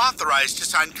heir authorized to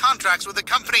sign contracts with the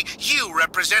company you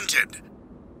represented.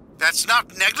 That's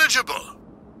not negligible.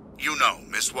 You know,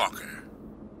 Miss Walker.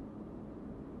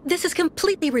 This is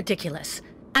completely ridiculous.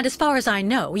 And as far as I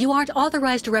know, you aren't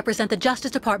authorized to represent the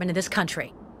Justice Department in this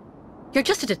country. You're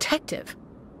just a detective.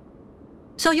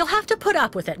 So you'll have to put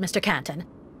up with it, Mr. Canton.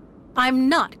 I'm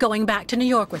not going back to New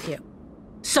York with you.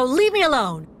 So leave me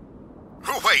alone!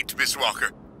 Wait, Miss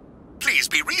Walker. Please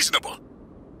be reasonable.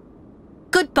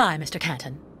 Goodbye, Mr.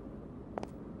 Canton.